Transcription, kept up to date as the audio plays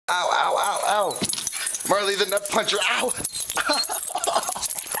Ow, ow, ow, ow. Marley the nut puncher, ow.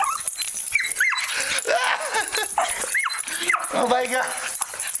 Oh my god.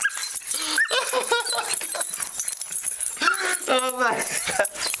 Oh my god.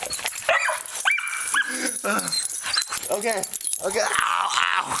 Okay, okay, ow,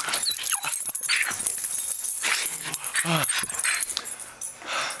 ow.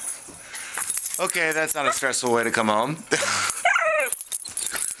 Okay, that's not a stressful way to come home.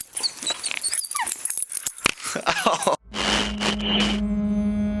 Oh.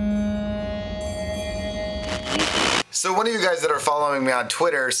 So one of you guys that are following me on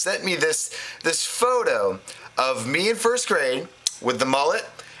Twitter sent me this photo of me in first grade with the mullet.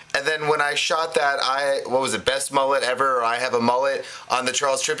 And then when I shot that, what was it, best mullet ever, or I have a mullet on the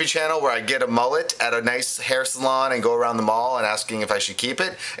Charlestrippy channel where I get a mullet at a nice hair salon and go around the mall and asking if I should keep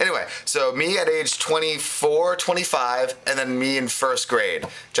it. Anyway, so me at age 24, 25, and then me in first grade.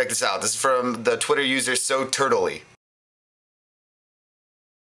 Check this out. This is from the Twitter user So Turtley.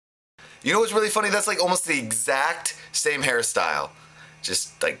 You know what's really funny? That's like almost the exact same hairstyle.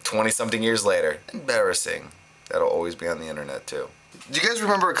 Just like 20-something years later. Embarrassing. That'll always be on the internet too. Do you guys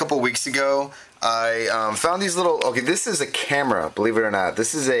remember a couple weeks ago, I found these little, okay, this is a camera, believe it or not.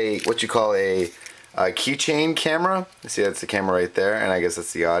 This is what you call a keychain camera. You see that's the camera right there, and I guess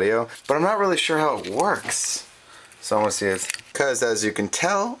that's the audio. But I'm not really sure how it works. So I want to see it, because as you can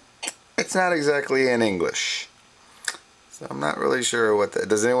tell, it's not exactly in English. So I'm not really sure what that,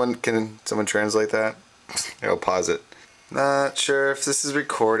 can someone translate that? I'll pause it. Not sure if this is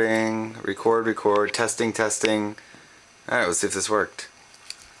recording, record, testing. Alright, let's see if this worked.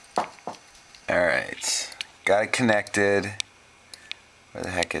 Alright, got it connected. Where the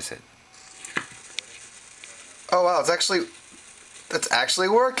heck is it? Oh wow, that's actually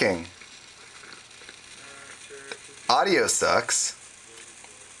working. Audio sucks.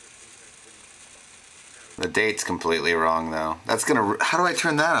 The date's completely wrong though. How do I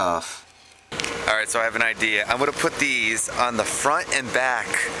turn that off? Alright, so I have an idea. I'm gonna put these on the front and back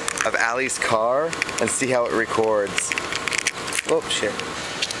of Allie's car and see how it records. Oh shit.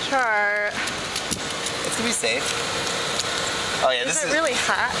 Sure. It's gonna be safe. Oh yeah, Is it really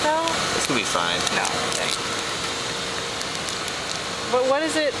hot though? It's gonna be fine. No. Okay. But what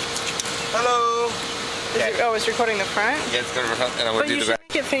is it? Hello. It's recording the front? Yeah, it's gonna record, and I'm gonna do the back.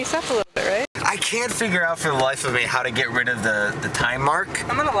 But you should make it face up a little bit, right? I can't figure out for the life of me how to get rid of the time mark.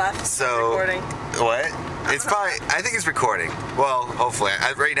 I'm on the left. So recording. What? It's probably. I think it's recording. Well, hopefully.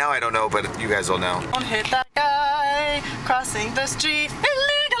 Right now I don't know, but you guys will know. Don't hit that guy crossing the street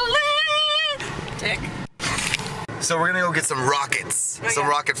illegally. Dick. So we're gonna go get some rockets, some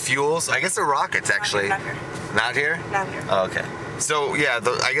rocket fuels. I guess they're rockets actually. Not here. Not here? Not here. Oh, okay. So yeah,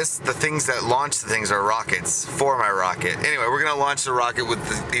 I guess the things that launch the things are rockets for my rocket. Anyway, we're gonna launch the rocket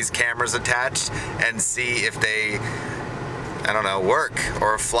with these cameras attached and see if they, I don't know, work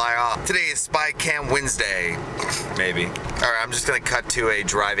or fly off. Today is Spy Cam Wednesday, maybe. All right, I'm just gonna cut to a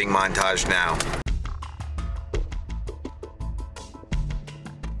driving montage now.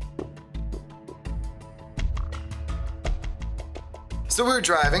 So we were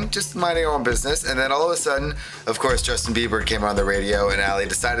driving, just minding our own business, and then all of a sudden, of course, Justin Bieber came on the radio, and Allie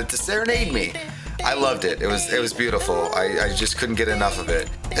decided to serenade me. I loved it. It was beautiful. I just couldn't get enough of it.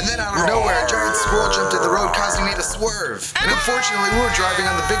 And then out of nowhere, a giant squirrel jumped in the road, causing me to swerve. And unfortunately, we were driving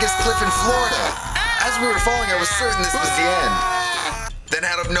on the biggest cliff in Florida. As we were falling, I was certain this was the end. Then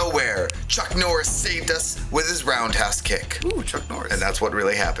out of nowhere, Chuck Norris saved us with his roundhouse kick. Ooh, Chuck Norris. And that's what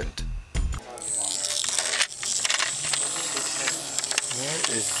really happened. What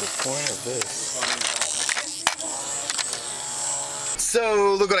is the point of this?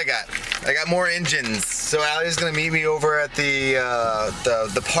 So look what I got. I got more engines. So Allie's gonna meet me over at the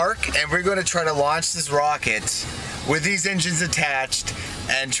park, and we're gonna try to launch this rocket with these engines attached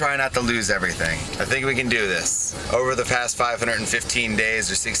and try not to lose everything. I think we can do this. Over the past 515 days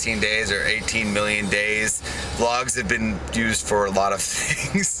or 16 days or 18 million days, vlogs have been used for a lot of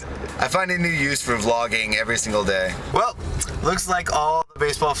things. I find a new use for vlogging every single day. Well, looks like all the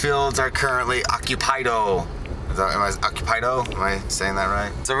baseball fields are currently occupied-o. Am I occupied-o? Am I saying that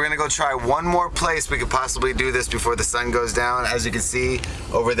right? So we're gonna go try one more place we could possibly do this before the sun goes down. As you can see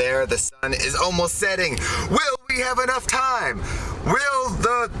over there, the sun is almost setting. Will we have enough time? Will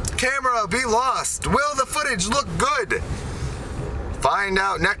the camera be lost? Will the footage look good? Find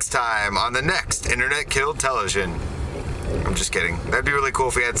out next time on the next Internet Killed Television. I'm just kidding. That'd be really cool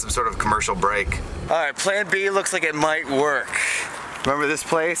if we had some sort of commercial break. All right, plan B looks like it might work. Remember this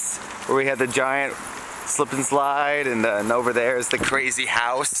place where we had the giant slip and slide, and over there is the crazy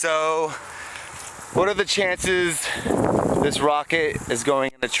house? So what are the chances This rocket is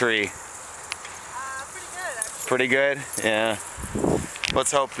going in the tree. Pretty good, actually. Pretty good? Yeah.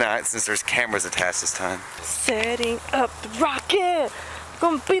 Let's hope not, since there's cameras attached this time. Setting up the rocket.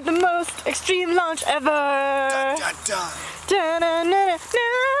 Gonna be the most extreme launch ever. Dun, dun, dun. Da-na-na-na-na.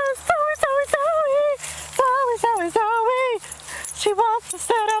 Zoey, Zoey, Zoey. Zoey, Zoey, Zoey. She wants to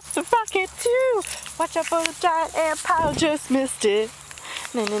set up the rocket too. Watch out for the giant air pile, just missed it.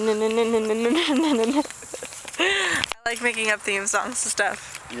 I like making up theme songs and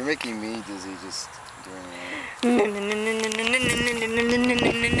stuff. You're making me dizzy just doing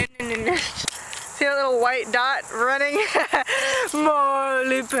that. See a little white dot running?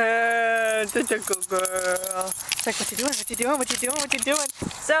 Marley pants, the jungle girl. It's like, what you doing? What you doing? What you doing? What you doing?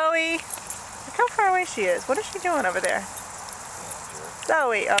 Zoey! Look how far away she is. What is she doing over there?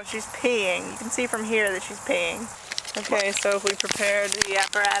 Zoey! Oh, she's peeing. You can see from here that she's peeing. Okay, so have we prepared the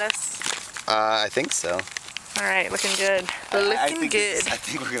apparatus? I think so. Alright, looking good. Looking good. I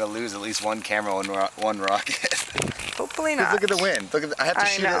think we're gonna lose at least one camera on one rocket. Hopefully not. Look at the wind. Look at I have to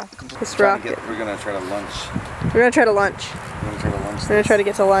shoot it. This rocket. We're gonna try to lunch. We're gonna try to lunch. We're gonna try to lunch. We're gonna try to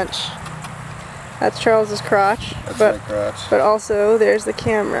get to lunch. That's Charles's crotch. That's my crotch. But also there's the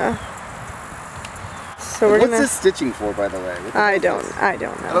camera. So we're What's gonna. this stitching for, by the way? I don't know. I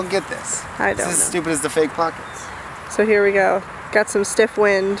don't get this. I don't know. This is as stupid as the fake pockets. So here we go. Got some stiff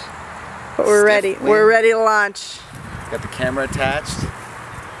wind, but we're ready. Wind. We're ready to launch. Got the camera attached.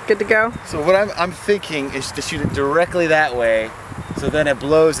 Good to go. So what I'm thinking is to shoot it directly that way, so then it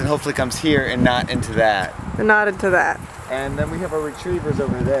blows and hopefully comes here and not into that. And not into that. And then we have our retrievers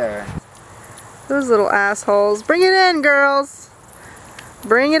over there. Those little assholes. Bring it in, girls.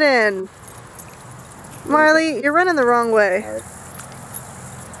 Bring it in. Marley, you're running the wrong way. All right.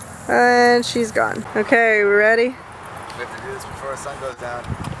 And she's gone. Okay, we ready? We have to do this before the sun goes down.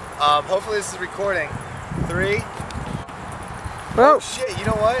 Hopefully this is recording. 3. Whoa. Oh shit, you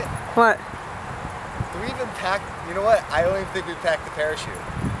know what? What? Do we even pack, you know what? I don't even think we packed the parachute.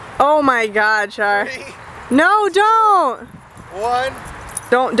 Oh my god, Char. 3, No, don't! 1.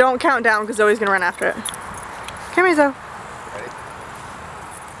 Don't count down because Zoe's gonna run after it. Come here, Zoe. Ready?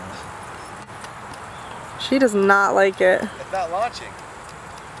 She does not like it. It's not launching.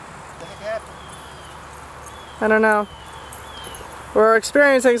 What the heck happened? I don't know. We're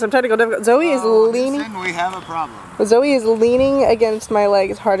experiencing some technical difficulties. Zoe is leaning. Listen, we have a problem. Zoe is leaning against my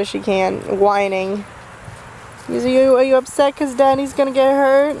leg as hard as she can, whining. Are you upset because Daddy's gonna get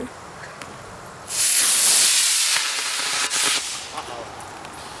hurt?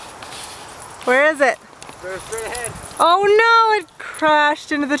 Where is it? Straight ahead. Oh no, it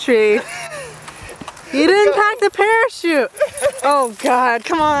crashed into the tree. You didn't pack the parachute. Oh God,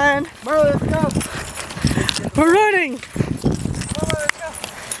 come on. Marley, let's go. We're running.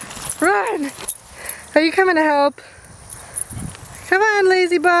 Run! Are you coming to help? Come on,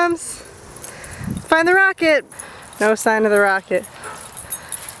 lazy bums. Find the rocket. No sign of the rocket.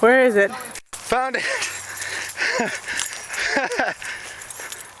 Where is it? Found it.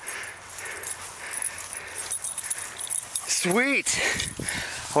 Sweet.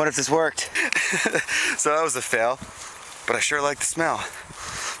 I wonder if this worked. So that was a fail, but I sure like the smell.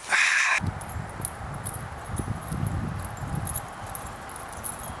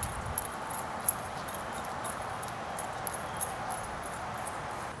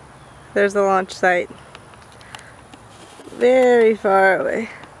 There's the launch site. Very far away.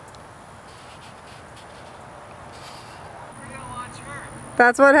 We're gonna launch her.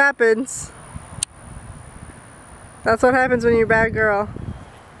 That's what happens. That's what happens when you're a bad girl.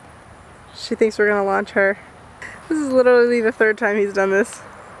 She thinks we're gonna launch her. This is literally the 3rd time he's done this.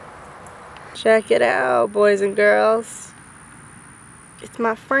 Check it out, boys and girls. It's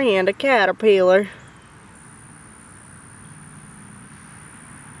my friend, a caterpillar.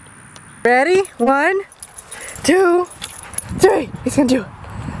 Ready? 1, 2, 3. He's gonna do it.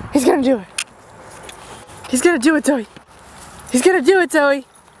 He's gonna do it. He's gonna do it, Zoe. He's gonna do it, Zoe.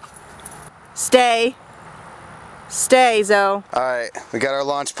 Stay. Stay, Zoe. Alright, we got our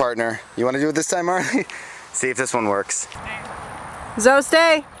launch partner. You want to do it this time, Marley? See if this one works. Zoe,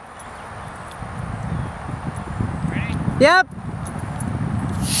 stay. Ready? Yep.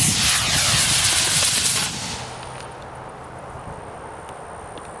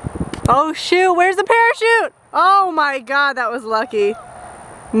 Oh shoot, where's the parachute? Oh my god, that was lucky.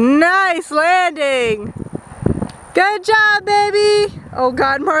 Nice landing. Good job, baby. Oh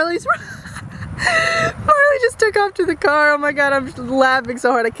god, Marley's Marley just took off to the car. Oh my god, I'm laughing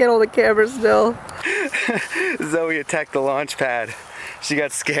so hard I can't hold the camera still. Zoe attacked the launch pad. She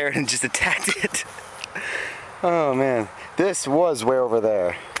got scared and just attacked it. Oh man, this was way over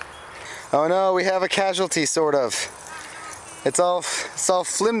there. Oh no, we have a casualty, sort of. It's all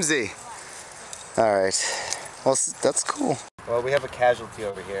flimsy. All right. Well, that's cool. Well, we have a casualty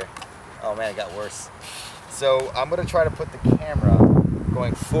over here. Oh man, it got worse. So I'm gonna try to put the camera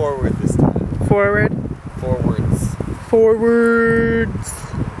going forward this time. Forward. Forwards. Forwards.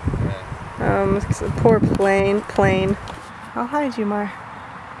 Yeah. Poor plane. I'll hide you, Mar.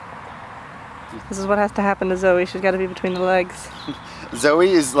 This is what has to happen to Zoe. She's got to be between the legs.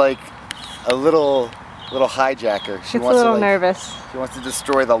 Zoe is like a little hijacker. She gets a little nervous. She wants to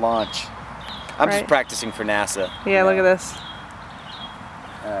destroy the launch. I'm just practicing for NASA. Yeah, look at this.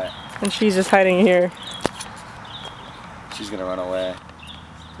 All right. And she's just hiding here. She's gonna run away.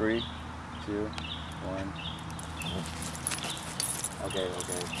 3, 2, 1. Okay.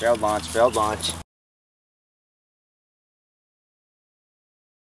 Failed launch.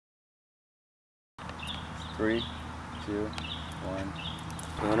 3, 2,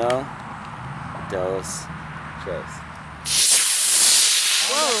 1. Uno, dos, tres.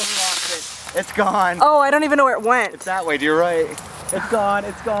 Whoa! It's gone. Oh, I don't even know where it went. It's that way, you're right. It's gone.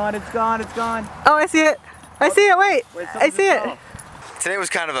 Oh, I see it. Wait, I see it. Today was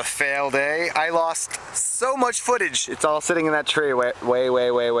kind of a fail day. I lost so much footage. It's all sitting in that tree way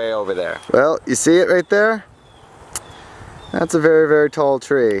over there. Well, you see it right there? That's a very, very tall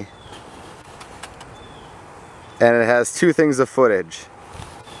tree. And it has 2 things of footage.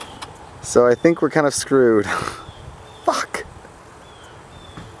 So I think we're kind of screwed. Fuck.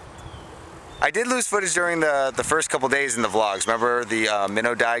 I did lose footage during the first couple days in the vlogs. Remember the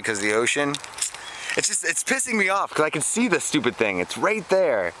minnow died because of the ocean? It's pissing me off because I can see the stupid thing. It's right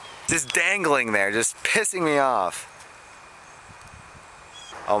there. Just dangling there, just pissing me off.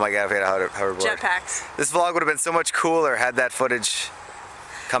 Oh my god, if we had a hoverboard. Jetpacks. This vlog would have been so much cooler had that footage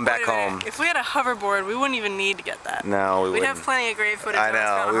come back home. If we had a hoverboard, we wouldn't even need to get that. No, we wouldn't. We'd have plenty of great footage. I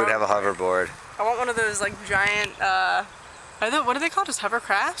know, we would have a hoverboard. I want one of those like giant, what are they called? Just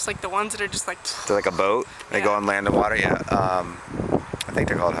hovercrafts? Like the ones that are just like... So like a boat? They go on land and water? Yeah. I think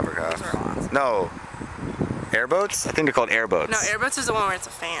they're called hovercrafts. Those are awesome. No. Airboats? I think they're called airboats. No, airboats is the one where it's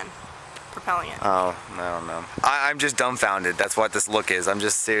a fan propelling it. Oh, I don't know. I'm just dumbfounded. That's what this look is. I'm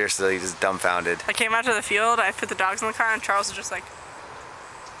just seriously just dumbfounded. I came out to the field, I put the dogs in the car, and Charles was just like...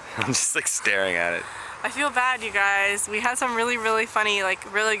 I'm just like staring at it. I feel bad, you guys. We had some really, really funny,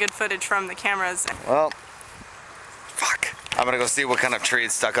 like really good footage from the cameras. Well, fuck. I'm gonna go see what kind of tree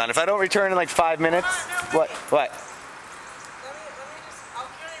it's stuck on. If I don't return in like 5 minutes, what? Let me just, I'll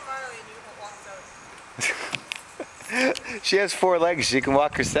carry Marley and you can walk Zoe. She has 4 legs. She can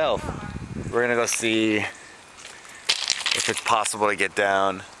walk herself. We're gonna go see if it's possible to get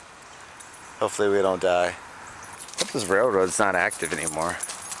down. Hopefully we don't die. Hope this railroad's not active anymore.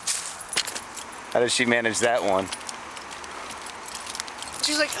 How did she manage that one?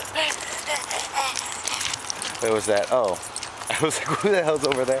 She's like... What was that? Oh. I was like, who the hell's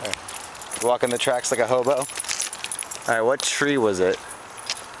over there? Walking the tracks like a hobo? Alright, what tree was it?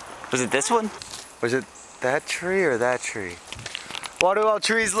 Was it this one? Was it that tree or that tree? Why do all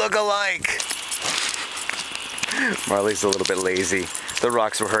trees look alike? Marley's a little bit lazy. The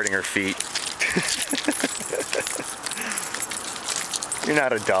rocks were hurting her feet. You're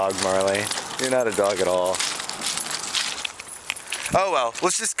not a dog, Marley. You're not a dog at all. Oh well,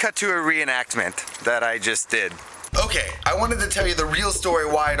 let's just cut to a reenactment that I just did. Okay, I wanted to tell you the real story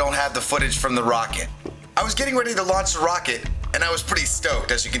why I don't have the footage from the rocket. I was getting ready to launch the rocket, and I was pretty stoked,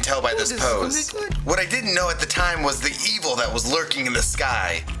 as you can tell by this pose. What I didn't know at the time was the evil that was lurking in the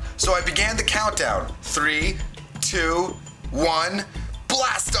sky. So I began the countdown. 3, 2, 1,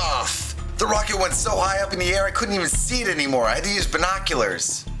 blast off! The rocket went so high up in the air I couldn't even see it anymore. I had to use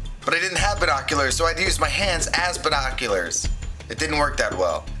binoculars. But I didn't have binoculars, so I had to use my hands as binoculars. It didn't work that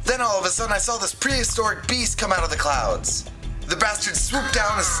well. Then all of a sudden I saw this prehistoric beast come out of the clouds. The bastard swooped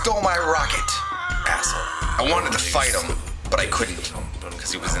down and stole my rocket. Asshole. I wanted to fight him, but I couldn't,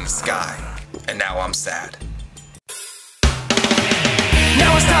 because he was in the sky. And now I'm sad.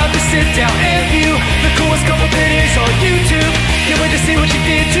 Now it's time to sit down and view